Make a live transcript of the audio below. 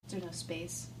Is there no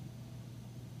space?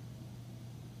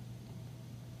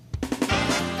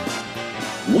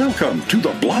 Welcome to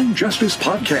the Blind Justice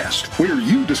Podcast, where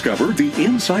you discover the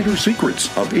insider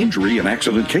secrets of injury and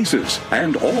accident cases,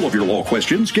 and all of your law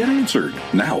questions get answered.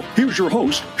 Now, here's your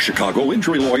host, Chicago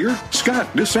injury lawyer, Scott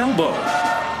DeSalvo.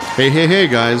 Hey,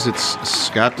 guys, it's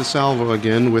Scott DeSalvo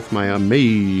again with my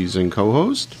amazing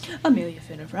co-host, Amelia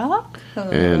Finefrock.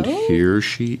 Hello. And here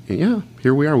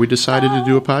we are. We decided to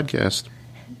do a podcast.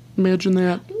 Imagine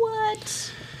that.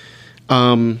 What?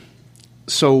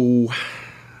 So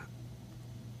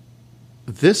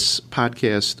this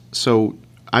podcast,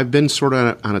 I've been sort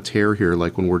of on a tear here,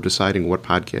 like when we're deciding what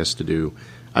podcast to do.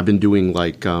 I've been doing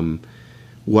like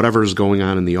whatever's going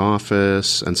on in the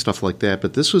office and stuff like that,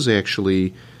 but this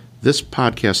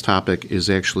podcast topic is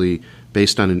actually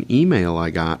based on an email I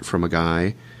got from a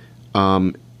guy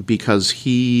because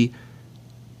he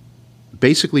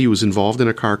was involved in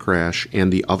a car crash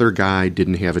and the other guy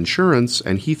didn't have insurance,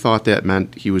 and he thought that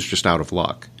meant he was just out of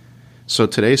luck. So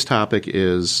today's topic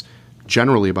is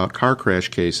generally about car crash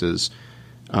cases,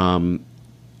 but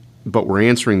we're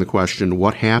answering the question,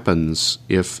 what happens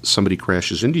if somebody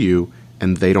crashes into you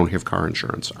and they don't have car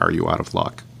insurance? Are you out of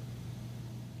luck?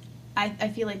 I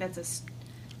feel like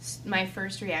my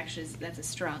first reaction is that's a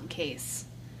strong case.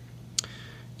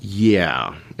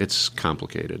 Yeah, it's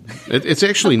complicated. It's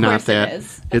actually not that.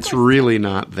 It's really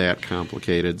not that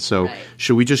complicated. So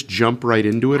should we just jump right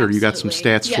into it, or you got some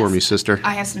stats for me, sister?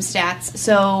 I have some stats.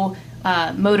 So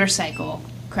motorcycle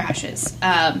crashes.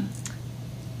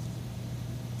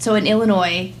 So in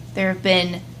Illinois, there have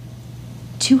been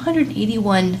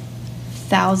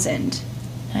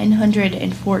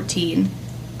 281,914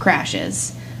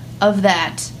 crashes. Of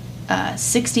that,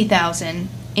 60,000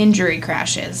 injury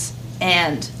crashes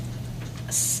and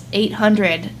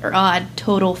 800 or odd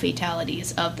total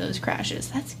fatalities of those crashes.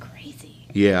 That's crazy.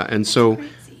 Yeah, and so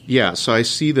I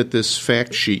see that this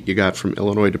fact sheet you got from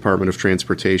Illinois Department of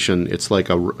Transportation, it's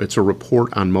a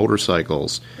report on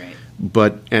motorcycles. Right.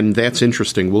 And that's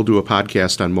interesting. We'll do a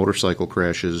podcast on motorcycle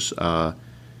crashes.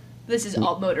 This is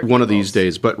all motor vehicles. One of these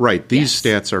days. But these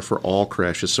stats are for all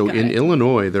crashes. So in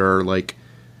Illinois, there are like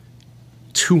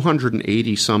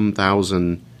 280-some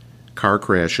thousand car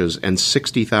crashes, and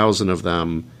 60,000 of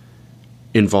them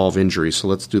involve injury. So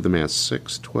let's do the math.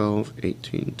 6, 12,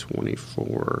 18,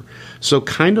 24. So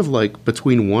kind of like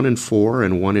between 1 in 4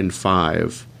 and 1 in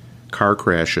 5 car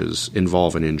crashes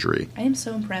involve an injury. I am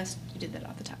so impressed you did that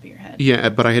off the top of your head. Yeah,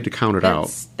 but I had to count it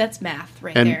out. That's math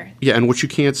there. Yeah, and what you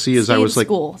can't see is I was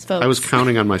I was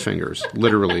counting on my fingers.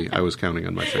 Literally, I was counting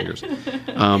on my fingers.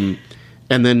 And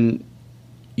then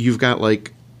you've got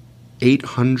like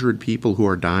 800 people who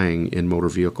are dying in motor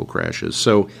vehicle crashes.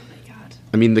 So, oh my God.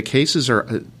 I mean, the cases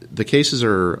are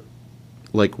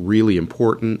like really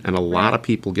important, and a lot of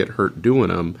people get hurt doing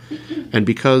them. And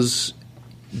because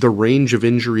the range of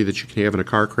injury that you can have in a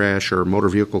car crash or a motor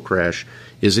vehicle crash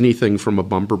is anything from a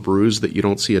bumper bruise that you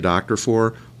don't see a doctor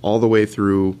for, all the way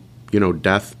through,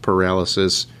 death,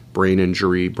 paralysis, brain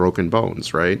injury, broken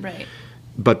bones, right? Right.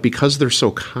 But because they're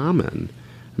so common,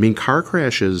 I mean, car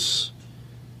crashes,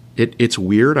 it's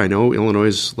weird. I know Illinois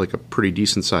is like a pretty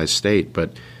decent-sized state,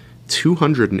 but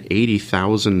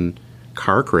 280,000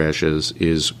 car crashes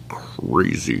is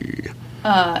crazy.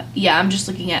 Yeah, I'm just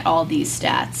looking at all these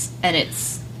stats, and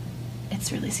it's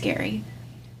really scary.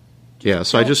 Yeah,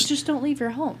 so just don't leave your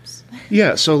homes.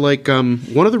 Yeah, so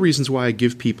one of the reasons why I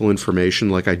give people information,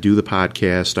 like I do the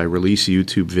podcast, I release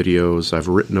YouTube videos, I've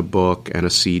written a book and a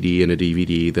CD and a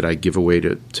DVD that I give away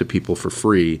to people for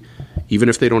free, even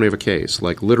if they don't have a case.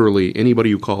 Like literally anybody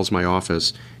who calls my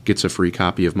office gets a free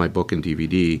copy of my book and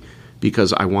DVD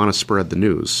because I want to spread the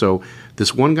news. So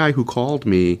this one guy who called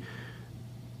me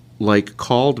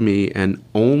and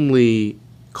only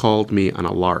called me on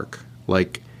a lark.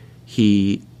 Like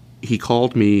he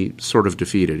called me sort of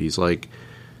defeated. He's like,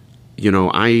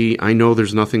 I know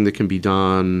there's nothing that can be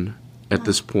done at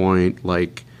this point,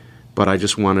 but I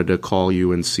just wanted to call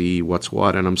you and see what's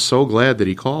what. And I'm so glad that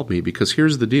he called me, because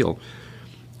here's the deal.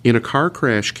 In a car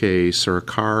crash case or a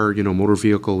car, motor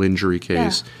vehicle injury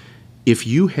case, if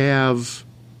you have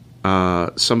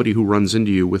somebody who runs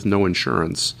into you with no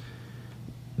insurance,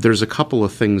 there's a couple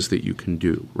of things that you can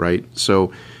do, right?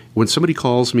 So when somebody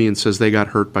calls me and says they got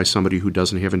hurt by somebody who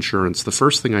doesn't have insurance, the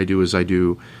first thing I do is I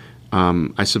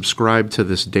subscribe to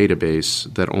this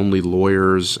database that only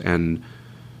lawyers and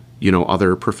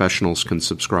other professionals can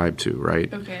subscribe to,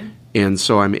 right? Okay. And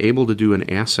so I'm able to do an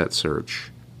asset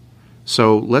search.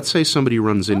 So let's say somebody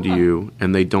runs into you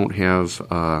and they don't have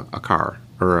a car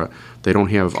or they don't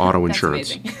have auto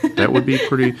insurance. Amazing. That would be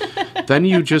pretty. Then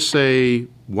you just say,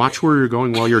 watch where you're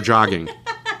going while you're jogging.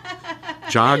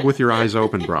 Jog with your eyes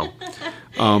open, bro.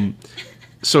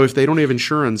 So if they don't have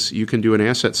insurance, you can do an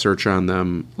asset search on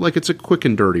them. Like, it's a quick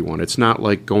and dirty one. It's not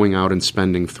like going out and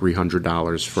spending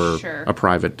 $300 for a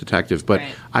private detective. But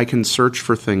I can search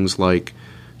for things like,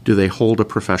 do they hold a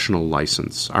professional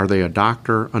license? Are they a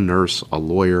doctor, a nurse, a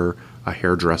lawyer, a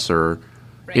hairdresser?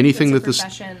 Right. Anything That's that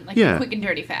profession, like quick and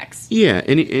dirty facts. Yeah,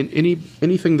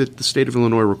 anything that the state of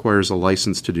Illinois requires a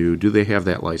license to do they have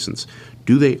that license?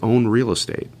 Do they own real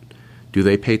estate? Do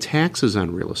they pay taxes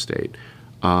on real estate?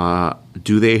 Are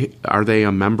they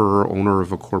a member or owner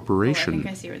of a corporation? I think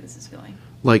I see where this is going.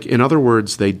 Like, in other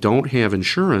words, they don't have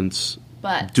insurance,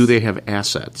 but do they have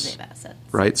assets? They have assets.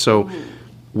 Right? So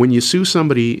when you sue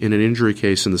somebody in an injury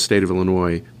case in the state of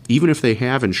Illinois, even if they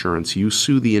have insurance, you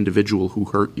sue the individual who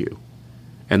hurt you.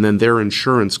 And then their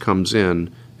insurance comes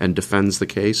in and defends the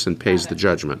case and pays the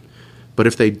judgment. But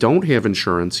if they don't have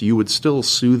insurance, you would still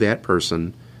sue that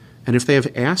person. And if they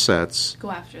have assets, go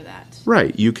after that.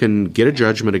 Right. You can get a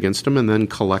judgment against them and then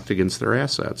collect against their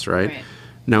assets, right?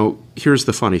 Now, here's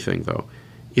the funny thing, though.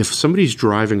 If somebody's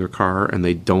driving a car and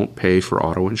they don't pay for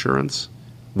auto insurance,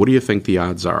 what do you think the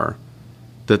odds are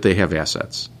that they have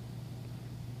assets?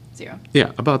 0.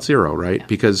 Yeah, about 0, right? Yeah.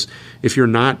 Because if you're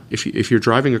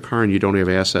driving a car and you don't have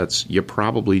assets, you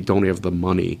probably don't have the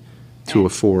money to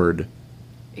afford.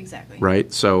 Exactly.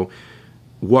 Right? So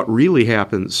what really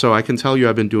happens, so I can tell you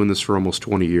I've been doing this for almost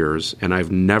 20 years, and I've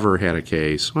never had a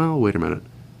case. Well, wait a minute.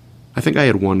 I think I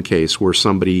had one case where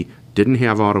somebody didn't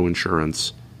have auto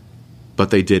insurance, but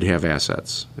they did have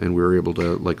assets, and we were able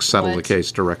to settle the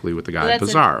case directly with the guy.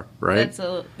 Bizarre, right? It's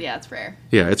rare.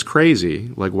 Yeah, it's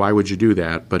crazy. Like, why would you do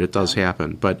that? But it does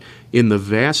happen. But in the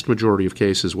vast majority of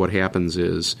cases, what happens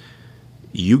is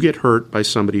you get hurt by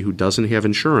somebody who doesn't have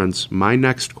insurance. My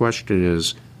next question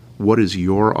is, what is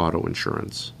your auto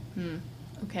insurance?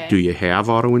 Okay. Do you have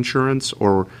auto insurance?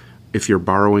 Or if you're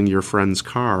borrowing your friend's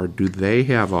car, do they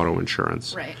have auto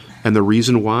insurance? Right. And the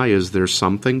reason why is there's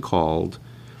something called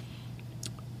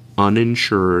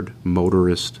Uninsured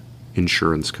Motorist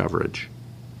Insurance Coverage.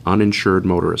 Uninsured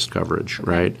Motorist Coverage,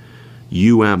 right?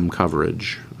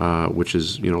 coverage, which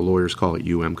is, lawyers call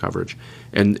it coverage.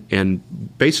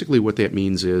 And basically what that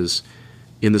means is,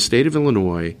 in the state of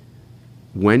Illinois,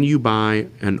 when you buy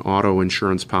an auto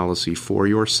insurance policy for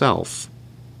yourself,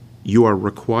 they're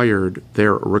required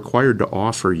to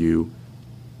offer you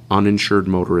uninsured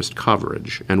motorist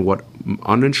coverage. And what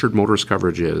uninsured motorist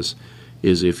coverage is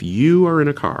if you are in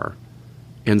a car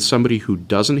and somebody who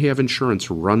doesn't have insurance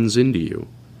runs into you,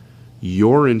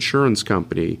 your insurance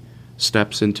company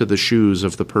steps into the shoes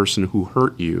of the person who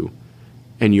hurt you,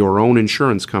 and your own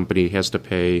insurance company has to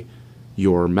pay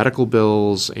your medical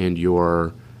bills and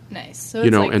your so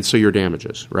and so your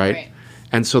damages, right?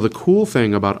 And so the cool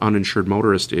thing about uninsured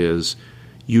motorist is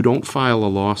you don't file a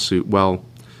lawsuit. Well,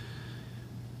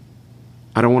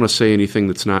 I don't want to say anything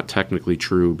that's not technically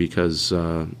true because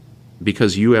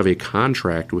you have a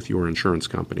contract with your insurance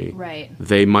company. Right.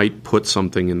 They might put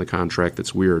something in the contract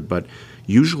that's weird, but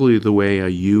usually the way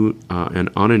an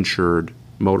uninsured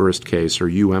motorist case or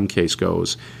case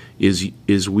goes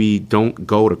is we don't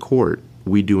go to court.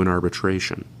 We do an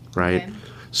arbitration, right? Okay.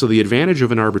 So the advantage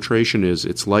of an arbitration is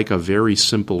it's like a very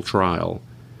simple trial,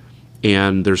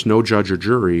 and there's no judge or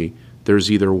jury.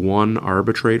 There's either one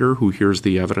arbitrator who hears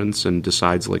the evidence and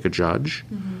decides like a judge,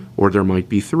 or there might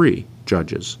be 3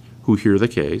 judges who hear the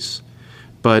case.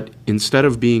 But instead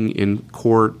of being in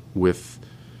court with,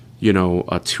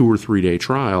 a 2 or 3 day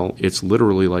trial, it's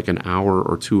literally like an hour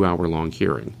or 2 hour long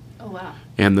hearing. Oh, wow.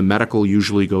 And the medical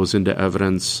usually goes into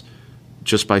evidence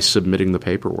just by submitting the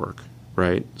paperwork,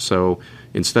 right? So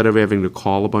instead of having to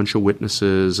call a bunch of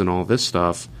witnesses and all this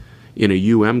stuff, in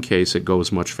a case, it goes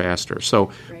much faster.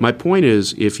 So my point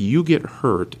is, if you get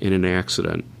hurt in an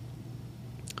accident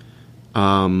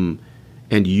and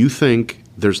you think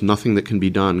there's nothing that can be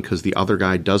done because the other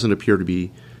guy doesn't appear to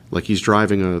be, like he's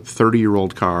driving a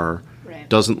 30-year-old car,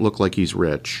 doesn't look like he's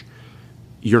rich,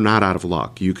 you're not out of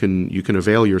luck. You can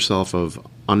avail yourself of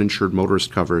uninsured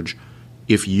motorist coverage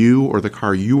if you or the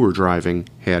car you were driving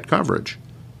had coverage.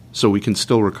 So we can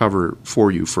still recover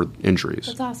for you for injuries.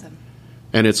 That's awesome.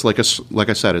 And it's like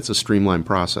I said, it's a streamlined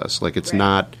process. Like, it's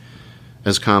not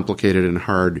as complicated and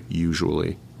hard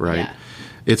usually, right? Yeah.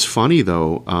 It's funny,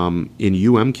 though,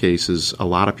 in cases, a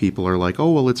lot of people are like,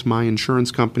 oh, well, it's my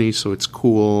insurance company, so it's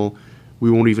cool.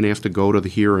 We won't even have to go to the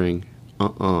hearing.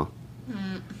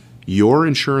 Your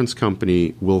insurance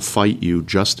company will fight you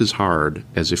just as hard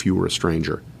as if you were a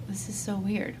stranger. This is so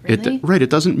weird. Really? It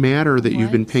doesn't matter that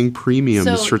you've been paying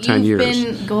premiums for 10 years. So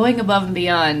you've been going above and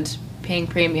beyond paying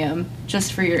premium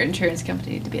just for your insurance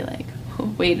company to be like,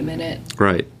 oh, wait a minute.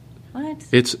 Right. What?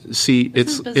 It's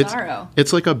bizarro.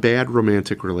 It's like a bad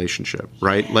romantic relationship,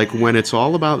 right? Yeah. Like when it's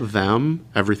all about them,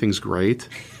 everything's great,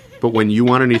 but when you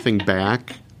want anything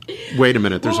back, wait a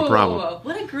minute, there's a problem. Whoa.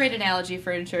 What a great analogy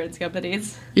for insurance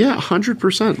companies. Yeah,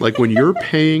 100%. Like when you're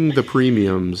paying the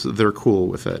premiums, they're cool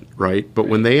with it, right? But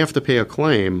when they have to pay a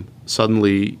claim,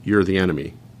 suddenly you're the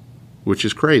enemy, which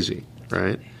is crazy,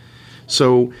 right?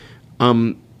 So,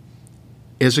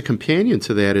 as a companion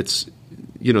to that, it's,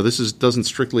 this doesn't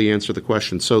strictly answer the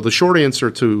question. So the short answer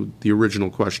to the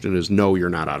original question is no, you're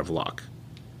not out of luck.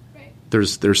 Right.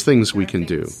 There's things we can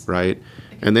do, right?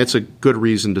 And that's a good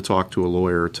reason to talk to a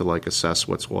lawyer to like assess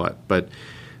what's what. But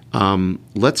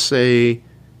let's say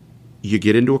you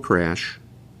get into a crash,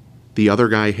 the other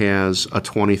guy has a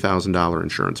 $20,000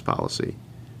 insurance policy,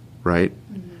 right?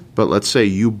 Mm-hmm. But let's say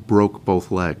you broke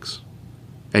both legs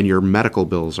and your medical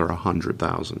bills are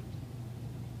 $100,000.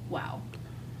 Wow.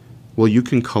 Well, you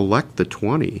can collect the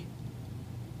 20,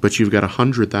 but you've got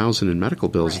 $100,000 in medical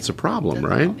bills. Right. It's a problem,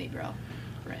 right?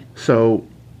 Right. So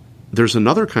there's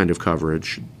another kind of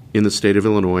coverage in the state of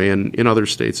Illinois and in other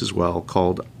states as well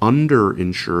called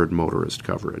underinsured motorist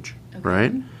coverage,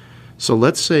 right? So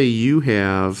let's say you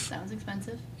have... Sounds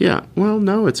expensive. Yeah. Well,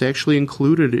 no, it's actually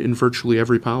included in virtually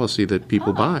every policy that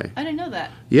people buy. I didn't know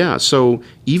that. Yeah. So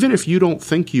even if you don't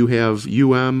think you have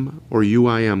UM or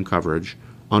UIM coverage,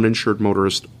 uninsured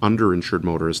motorist, underinsured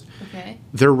motorist,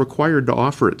 they're required to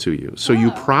offer it to you. So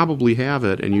you probably have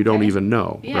it and you don't even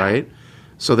know, right?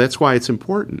 So that's why it's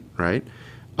important, right?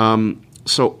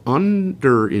 So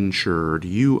underinsured,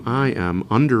 UIM,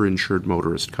 underinsured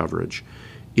motorist coverage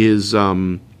is,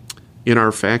 in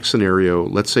our fact scenario,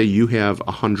 let's say you have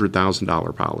a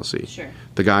 $100,000 policy. Sure.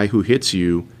 The guy who hits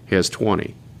you has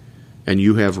 20, and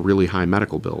you have really high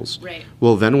medical bills. Right.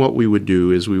 Well, then what we would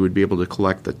do is we would be able to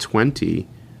collect the 20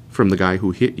 from the guy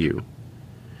who hit you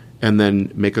and then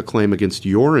make a claim against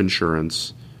your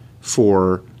insurance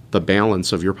for the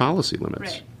balance of your policy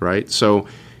limits, right? So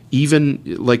even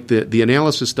like the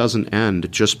analysis doesn't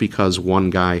end just because one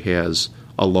guy has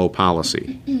a low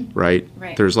policy, right?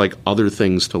 There's like other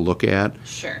things to look at.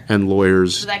 Sure. And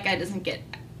lawyers... So that guy doesn't get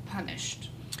punished.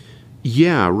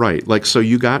 Yeah, right. Like, so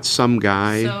you got some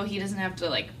guy... So he doesn't have to,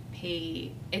 like,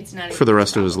 pay... It's not... For the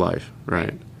rest of his life,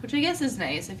 right. Which I guess is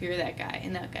nice if you're that guy,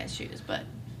 in that guy's shoes, but...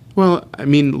 Well, I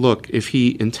mean, look, if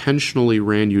he intentionally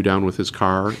ran you down with his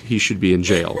car, he should be in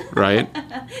jail, right?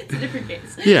 It's a different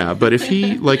case. Yeah, but if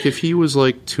he was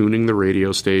like tuning the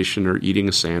radio station or eating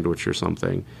a sandwich or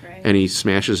something, and he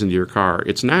smashes into your car,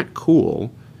 it's not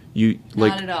cool.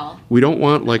 Not at all. We don't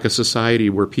want like a society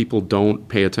where people don't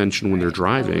pay attention when they're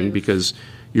driving because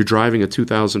you're driving a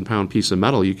 2,000-pound piece of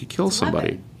metal, you could kill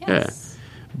somebody. Yes.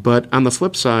 Yeah. But on the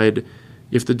flip side,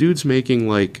 if the dude's making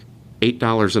like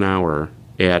 $8 an hour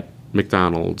at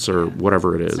McDonald's or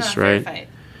whatever it is, it's not a right? fair fight.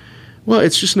 Well,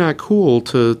 it's just not cool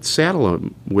to saddle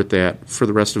him with that for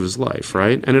the rest of his life,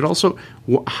 right? And it also,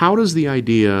 how does the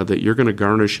idea that you're going to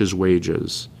garnish his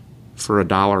wages for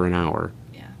 $1 an hour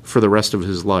for the rest of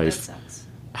his life,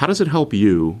 how does it help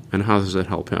you and how does it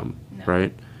help him,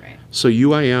 right? So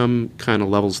UIM kind of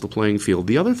levels the playing field.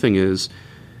 The other thing is,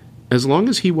 as long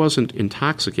as he wasn't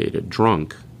intoxicated,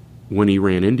 drunk, when he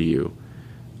ran into you,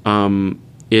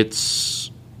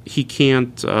 he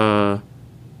can't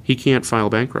file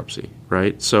bankruptcy,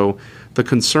 right? So the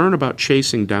concern about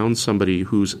chasing down somebody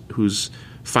whose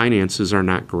finances are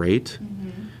not great,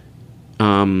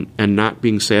 and not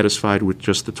being satisfied with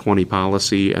just the 20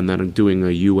 policy and then doing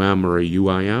a UM or a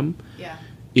UIM,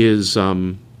 is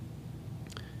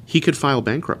he could file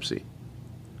bankruptcy.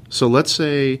 So let's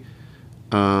say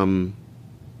somebody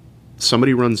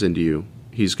runs into you.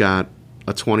 He's got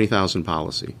a $20,000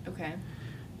 policy. Okay.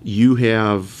 You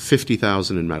have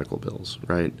 $50,000 in medical bills,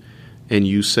 right? And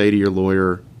you say to your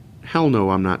lawyer, hell no,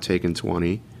 I'm not taking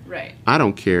 20. Right. I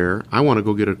don't care. I want to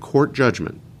go get a court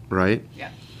judgment, right?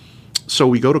 Yeah. So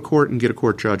we go to court and get a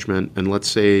court judgment, and let's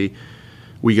say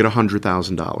we get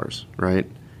 $100,000, right?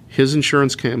 His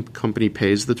insurance company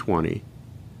pays the 20,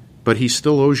 but he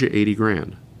still owes you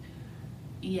 $80,000.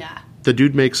 Yeah. The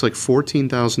dude makes like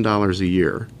 $14,000 a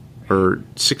year, or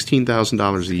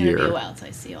 $16,000 a year. It's going to be a while until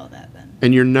I see all that then.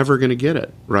 And you're never going to get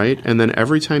it, right? And then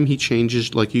every time he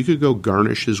changes, like you could go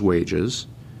garnish his wages,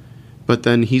 but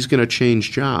then he's going to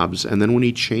change jobs. And then when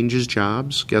he changes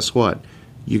jobs, guess what?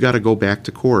 You got to go back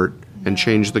to court and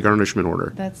change the garnishment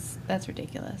order. That's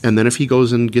ridiculous. And then if he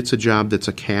goes and gets a job that's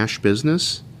a cash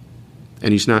business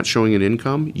and he's not showing an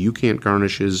income, you can't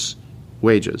garnish his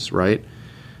wages, right?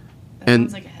 That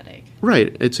sounds like a headache.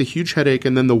 Right. It's a huge headache.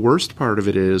 And then the worst part of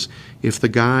it is if the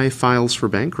guy files for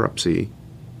bankruptcy,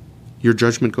 your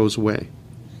judgment goes away.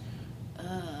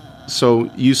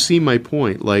 So you see my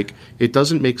point. Like, it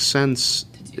doesn't make sense.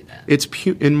 To do that. It's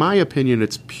in my opinion,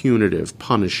 it's punitive,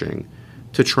 punishing,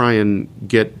 to try and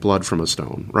get blood from a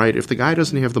stone, right? If the guy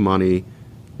doesn't have the money,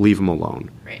 leave him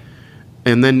alone. Right.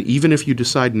 And then even if you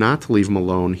decide not to leave him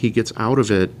alone, he gets out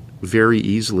of it very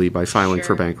easily by filing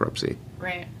for bankruptcy.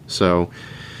 Right. So,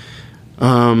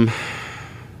 I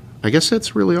guess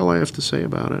that's really all I have to say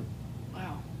about it.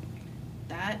 Wow.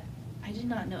 That, I did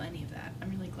not know any of that.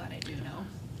 I'm really glad I do know.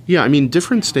 Yeah, I mean,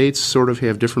 different states sort of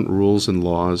have different rules and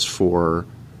laws for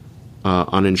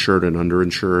uninsured and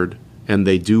underinsured, and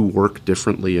they do work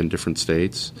differently in different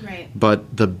states. Right.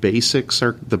 But the basic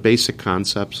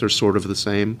concepts are sort of the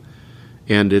same.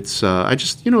 And it's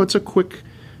it's a quick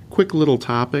little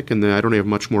topic, and I don't have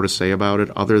much more to say about it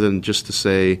other than just to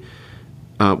say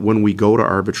when we go to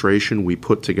arbitration, we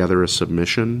put together a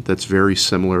submission that's very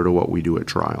similar to what we do at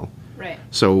trial. Right.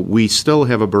 So we still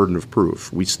have a burden of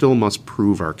proof. We still must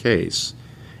prove our case.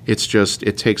 It's just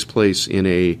it takes place in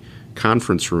a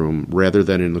conference room rather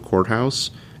than in the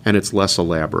courthouse, and it's less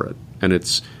elaborate, and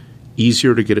it's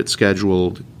easier to get it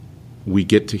scheduled. We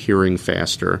get to hearing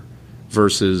faster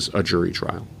versus a jury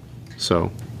trial.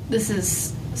 So this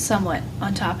is somewhat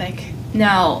on topic.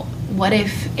 Now, what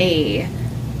if a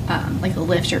like a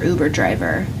Lyft or Uber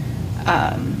driver,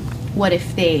 what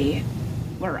if they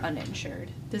were uninsured?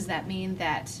 Does that mean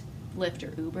that Lyft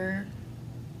or Uber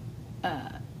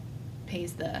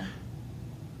pays the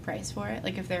price for it?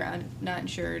 Like if they're not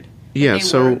insured, yeah,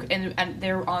 they work and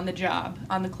they're on the job,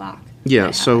 on the clock.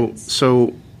 Yeah,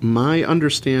 so my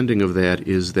understanding of that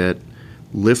is that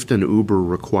Lyft and Uber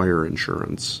require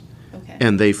insurance. Okay.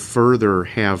 And they further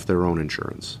have their own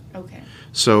insurance. Okay.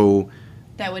 So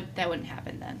that wouldn't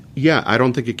happen then. Yeah, I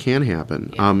don't think it can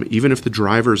happen. Yeah. Even if the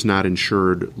driver's not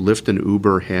insured, Lyft and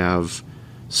Uber have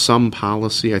some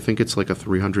policy. I think it's like a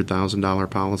 $300,000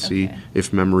 policy,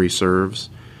 if memory serves.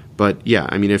 But yeah,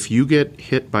 I mean, if you get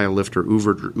hit by a Lyft or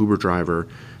Uber driver,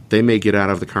 they may get out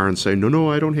of the car and say, no,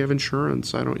 I don't have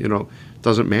insurance. I don't,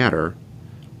 doesn't matter.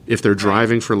 If they're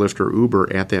driving for Lyft or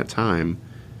Uber at that time,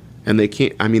 and they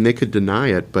can't, I mean, they could deny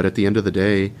it, but at the end of the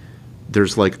day,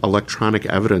 there's like electronic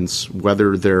evidence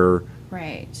whether they're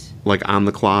like on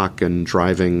the clock and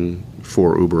driving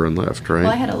for Uber and Lyft, right?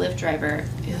 Well, I had a Lyft driver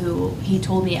who he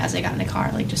told me as I got in the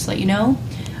car, like, just to let you know,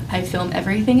 I film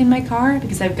everything in my car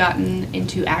because I've gotten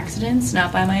into accidents,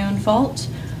 not by my own fault.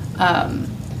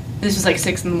 This was like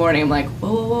 6 in the morning. I'm like,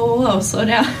 whoa, slow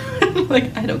down.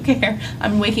 Like, I don't care.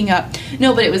 I'm waking up.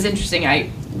 No, but it was interesting.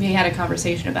 We had a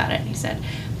conversation about it, and he said,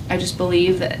 I just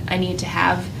believe that I need to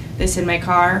have this in my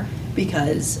car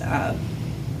because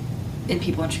in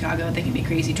people in Chicago, they can be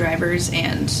crazy drivers,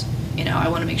 and, I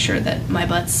want to make sure that my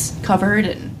butt's covered,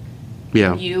 and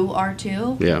you are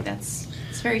too. Yeah. It's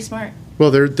very smart.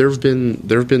 Well, there have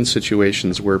been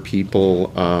situations where people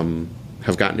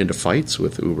have gotten into fights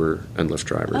with Uber and Lyft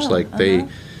drivers.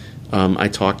 I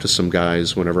talk to some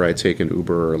guys whenever I take an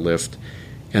Uber or a Lyft,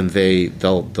 and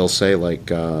they'll say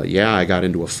like, I got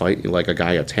into a fight, like a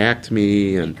guy attacked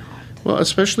me, and well,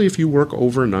 especially if you work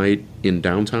overnight in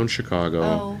downtown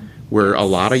Chicago, where a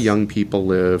lot of young people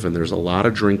live and there's a lot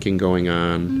of drinking going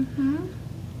on. Mm-hmm.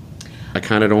 I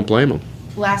kind of don't blame them.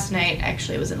 Last night,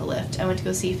 actually, I was in a Lyft. I went to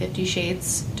go see 50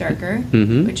 Shades Darker,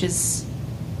 which is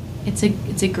it's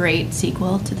a great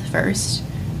sequel to the first.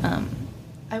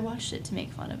 I watched it to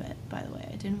make fun of it, by the way.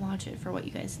 I didn't watch it for what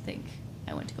you guys think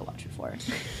I went to go watch it for.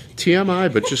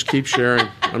 TMI, but just keep sharing.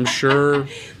 I'm sure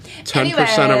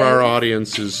 10% of our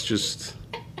audience is just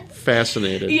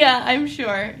fascinated. Yeah, I'm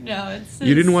sure. No, it's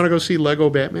You didn't want to go see Lego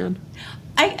Batman?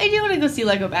 I do want to go see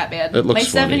Lego Batman. It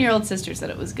looks My funny. 7-year-old sister said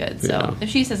it was good, so if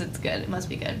she says it's good, it must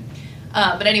be good.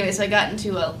 But anyway, so I got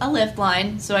into a Lyft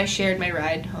line, so I shared my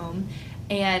ride home,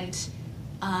 and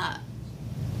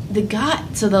the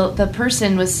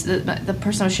person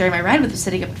I was sharing my ride with was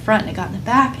sitting up in front, and I got in the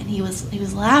back, and he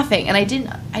was laughing, and I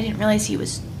didn't realize he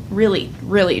was really,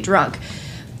 really drunk,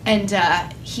 and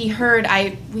he heard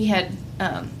we had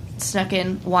snuck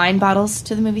in wine bottles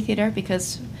to the movie theater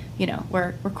because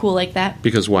we're cool like that.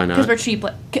 Because why not? Because we're cheap.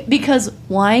 Because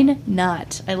wine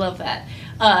not. I love that.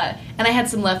 And I had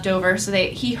some left over, so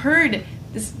he heard.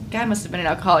 This guy must have been an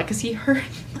alcoholic because he heard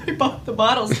I bought the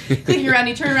bottles. Clicking around,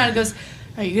 he turned around and goes,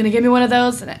 "Are you gonna give me one of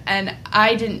those?" And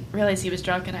I didn't realize he was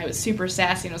drunk, and I was super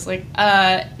sassy and was like,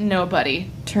 "No,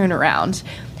 buddy, turn around."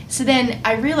 So then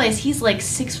I realized he's like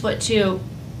 6'2",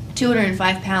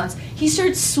 205 pounds. He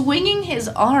starts swinging his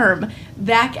arm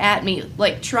back at me,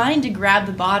 like trying to grab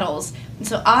the bottles. And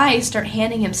so I start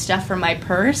handing him stuff from my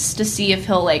purse to see if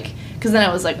he'll because then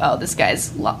I was like, oh, this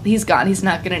guy's, he's gone. He's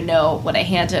not going to know what I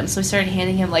hand him. So I started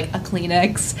handing him like a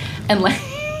Kleenex and like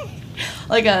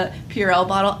like a Purell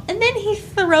bottle, and then he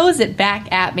throws it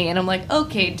back at me, and I'm like,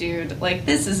 okay, dude, like,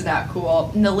 this is not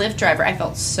cool. And the Lyft driver, I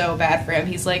felt so bad for him.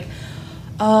 He's like,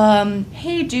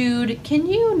 hey, dude, can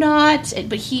you not?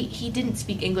 But he didn't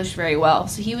speak English very well,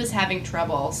 so he was having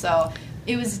trouble. So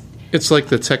it was. It's like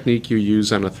the technique you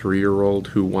use on a 3-year-old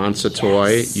who wants a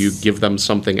toy. You give them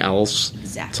something else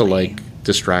to, like,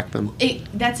 distract them.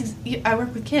 I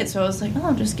work with kids, so I was like,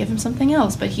 oh, just give him something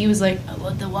else. But he was like, I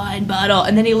want the wine bottle.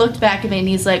 And then he looked back at me, and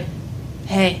he's like,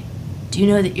 hey, do you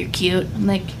know that you're cute? I'm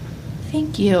like,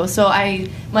 thank you. So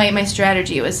my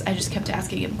strategy was I just kept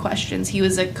asking him questions. He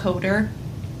was a coder.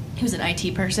 He was an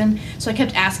IT person. So I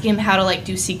kept asking him how to, like,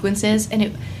 do sequences,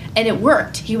 and it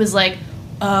worked. He was like,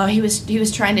 he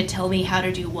was trying to tell me how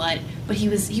to do what, but he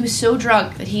was so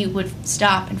drunk that he would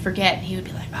stop and forget, and he would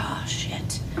be like, oh,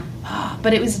 shit. Oh.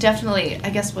 But it was definitely,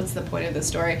 I guess what's the point of the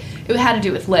story? It had to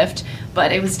do with Lyft,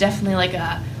 but it was definitely like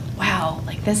a, wow,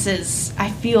 like this is, I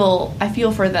feel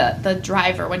for the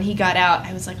driver. When he got out,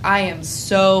 I was like, I am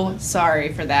so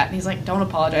sorry for that. And he's like, don't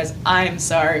apologize. I'm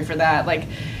sorry for that. Like,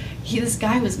 this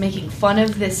guy was making fun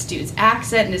of this dude's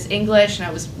accent and his English, and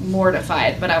I was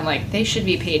mortified. But I'm like, they should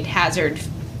be paid hazard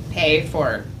pay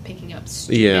for picking up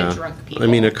stupid drunk people. I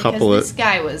mean, this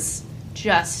guy was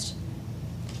just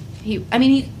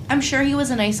I'm sure he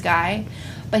was a nice guy,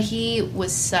 but he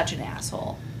was such an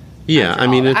asshole. Yeah, I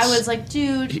mean, I was like,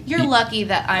 dude, you're lucky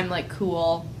that I'm like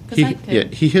cool.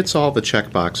 He hits all the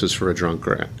check boxes for a drunk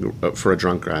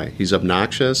guy. He's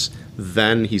obnoxious.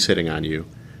 Then he's hitting on you.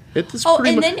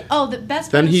 The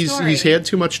best. Then he's had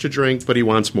too much to drink, but he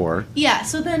wants more. Yeah.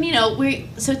 So then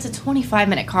so it's a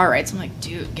 25-minute car ride. So I'm like,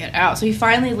 dude, get out. So he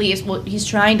finally leaves. Well, he's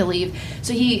trying to leave.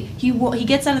 So he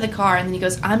gets out of the car, and then he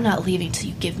goes, I'm not leaving till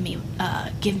you give me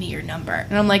your number.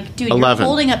 And I'm like, dude, 11. You're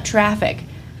holding up traffic.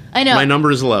 I know. My number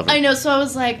is 11. I know. So I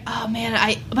was like, oh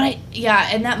man,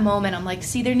 in that moment, I'm like,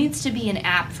 see, there needs to be an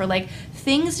app for like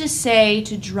things to say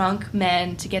to drunk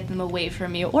men to get them away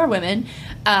from you, or women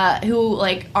who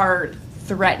like are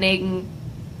threatening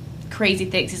crazy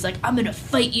things. He's like, I'm gonna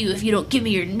fight you if you don't give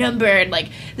me your number. And like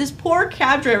this poor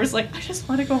cab driver's like, I just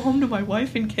want to go home to my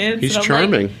wife and kids. He's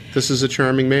charming. Like, this is a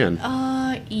charming man.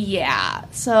 Yeah.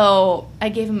 So I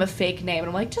gave him a fake name, and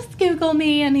I'm like, just Google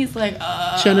me. And he's like,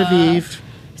 Genevieve.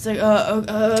 He's like,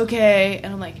 okay.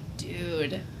 And I'm like,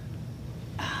 dude.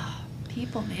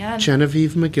 People, man.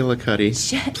 Genevieve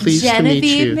McGillicuddy. Pleased to meet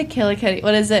you. Genevieve McGillicuddy.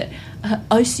 What is it?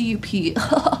 ICUP.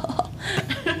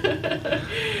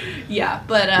 Yeah,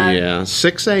 but... yeah,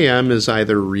 6 a.m. is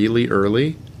either really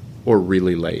early or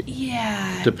really late.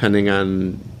 Yeah. Depending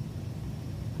on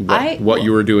what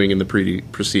you were doing in the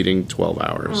preceding 12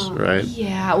 hours, right?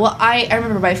 Yeah. Well, I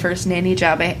remember my first nanny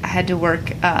job. I had to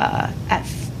work at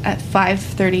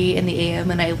 5:30 in the a.m.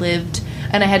 and I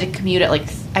had to commute at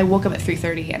I woke up at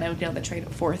 3:30 and I would get on the train at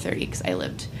 4:30 because I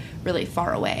lived really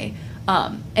far away.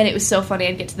 And it was so funny.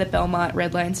 I'd get to the Belmont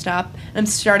Red Line stop, and I'm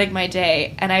starting my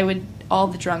day, and all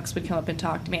the drunks would come up and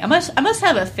talk to me. I must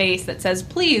have a face that says,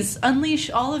 please unleash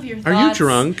all of your thoughts. Are you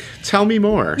drunk? Tell me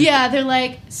more. Yeah, they're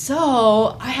like,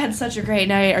 so I had such a great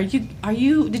night.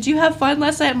 Did you have fun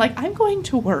last night? I'm like, I'm going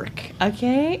to work,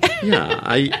 okay? Yeah,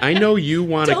 I know you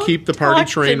want to keep the party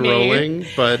train rolling,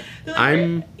 but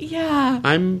I'm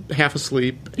half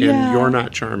asleep and you're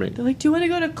not charming. They're like, do you want to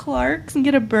go to Clark's and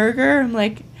get a burger? I'm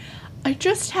like, I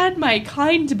just had my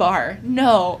Kind bar.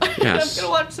 No. Yes. I'm going to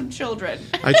watch some children.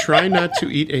 I try not to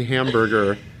eat a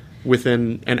hamburger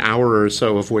within an hour or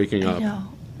so of waking up. I know.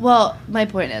 Well, my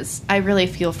point is, I really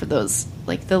feel for those,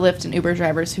 like the Lyft and Uber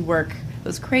drivers who work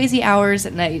those crazy hours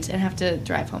at night and have to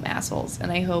drive home assholes.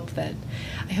 And I hope that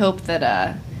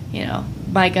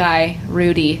my guy,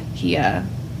 Rudy, he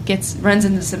runs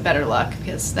into some better luck,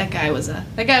 because that guy was a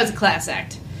class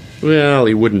act. Well,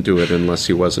 he wouldn't do it unless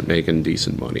he wasn't making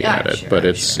decent money at it. Sure, but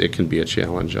it can be a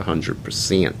challenge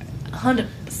 100%.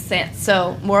 100%.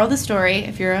 So, moral of the story: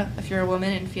 if you're a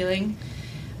woman and feeling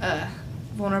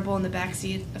vulnerable in the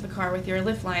backseat of a car with your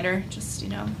Lyft liner, just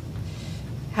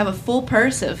have a full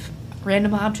purse of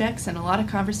random objects and a lot of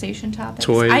conversation topics.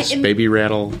 Toys, baby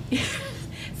rattle,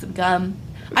 some gum.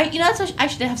 I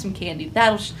should have some candy.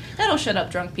 That'll shut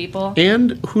up drunk people.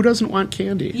 And who doesn't want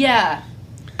candy? Yeah.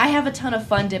 I have a ton of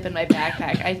Fun Dip in my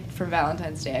backpack. For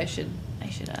Valentine's Day, I should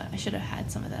have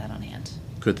had some of that on hand.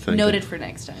 Good thing. Noted for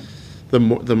next time. The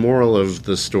moral of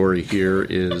the story here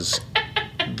is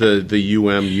the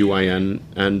UIN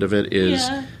end of it is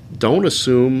don't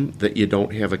assume that you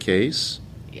don't have a case.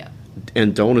 Yeah.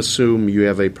 And don't assume you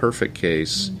have a perfect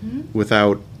case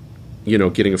without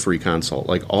getting a free consult.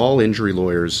 Like, all injury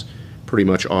lawyers pretty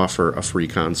much offer a free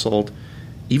consult.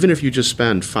 even if you just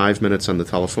spend 5 minutes on the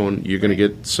telephone, you're going to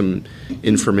get some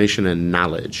information and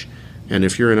knowledge. And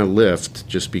if you're in a lift,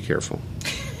 just be careful.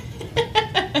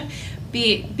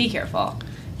 Be careful.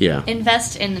 Yeah.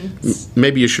 Invest in...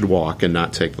 Maybe you should walk and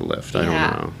not take the lift. I don't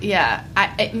know. Yeah.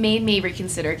 It made me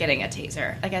reconsider getting a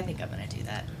taser. Like, I think I'm going to do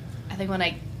that. I think when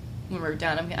we're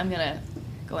done, I'm going to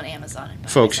go on Amazon and buy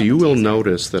Folks, myself you a will taser.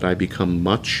 notice that I become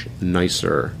much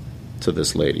nicer to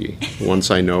this lady once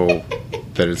I know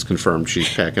that it's confirmed she's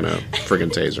packing a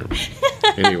friggin' taser.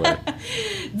 Anyway,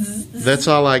 that's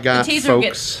all I got, the taser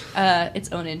folks. Gets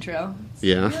its own intro.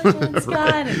 Yeah.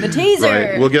 Right. The taser.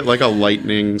 Right. We'll get like a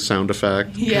lightning sound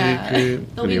effect. Yeah.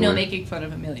 There'll be no Anyway. making fun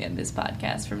of Amelia in this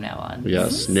podcast from now on.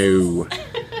 Yes. No.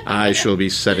 I shall be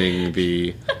setting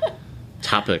the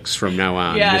topics from now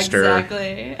on, Yeah, mister.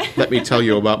 exactly. Let me tell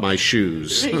you about my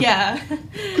shoes. Yeah.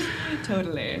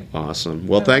 Totally. Awesome.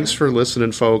 Well, thanks for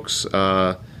listening, folks.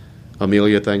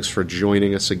 Amelia, thanks for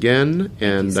joining us again.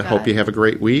 And I hope you have a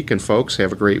great week. And folks,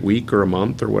 have a great week or a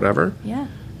month or whatever. Yeah.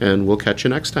 And we'll catch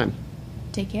you next time.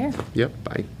 Take care. Yep.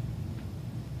 Bye.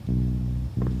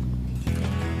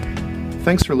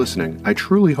 Thanks for listening. I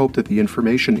truly hope that the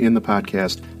information in the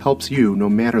podcast helps you no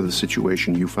matter the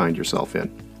situation you find yourself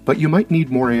in. But you might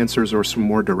need more answers or some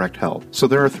more direct help. So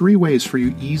there are 3 ways for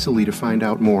you easily to find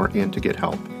out more and to get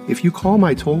help. If you call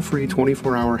my toll-free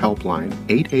 24-hour helpline,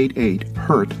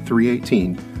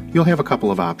 888-HURT-318, you'll have a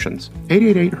couple of options.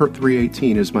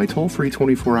 888-HURT-318 is my toll-free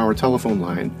 24-hour telephone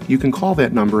line. You can call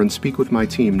that number and speak with my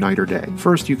team night or day.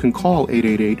 First, you can call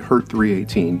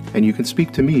 888-HURT-318, and you can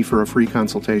speak to me for a free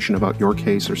consultation about your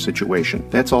case or situation.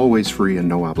 That's always free and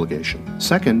no obligation.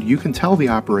 Second, you can tell the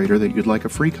operator that you'd like a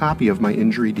free copy of my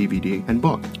injury DVD and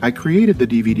book. I created the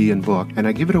DVD and book, and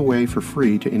I give it away for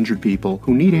free to injured people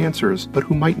who need answers, but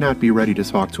who might not be ready to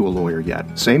talk to a lawyer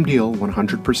yet. Same deal,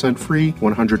 100% free,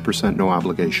 100% no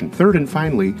obligation. Third and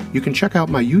finally, you can check out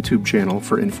my YouTube channel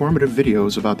for informative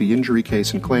videos about the injury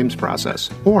case and claims process,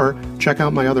 or check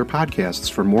out my other podcasts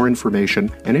for more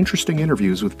information and interesting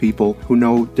interviews with people who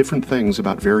know different things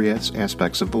about various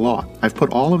aspects of the law. I've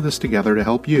put all of this together to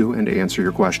help you and to answer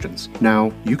your questions.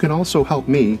 Now, you can also help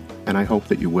me, and I hope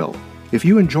that you will. If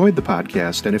you enjoyed the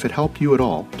podcast and if it helped you at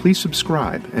all, please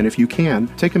subscribe, and if you can,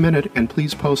 take a minute and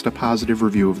please post a positive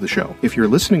review of the show. If you're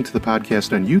listening to the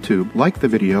podcast on YouTube, like the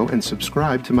video and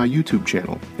subscribe to my YouTube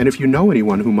channel. And if you know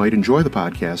anyone who might enjoy the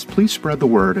podcast, please spread the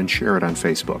word and share it on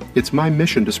Facebook. It's my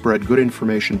mission to spread good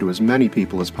information to as many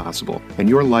people as possible, and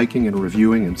your liking and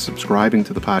reviewing and subscribing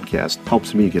to the podcast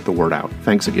helps me get the word out.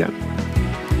 Thanks again.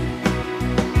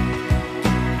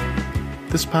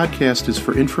 This podcast is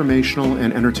for informational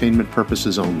and entertainment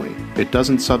purposes only. It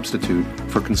doesn't substitute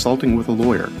for consulting with a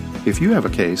lawyer. If you have a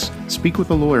case, speak with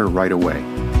a lawyer right away.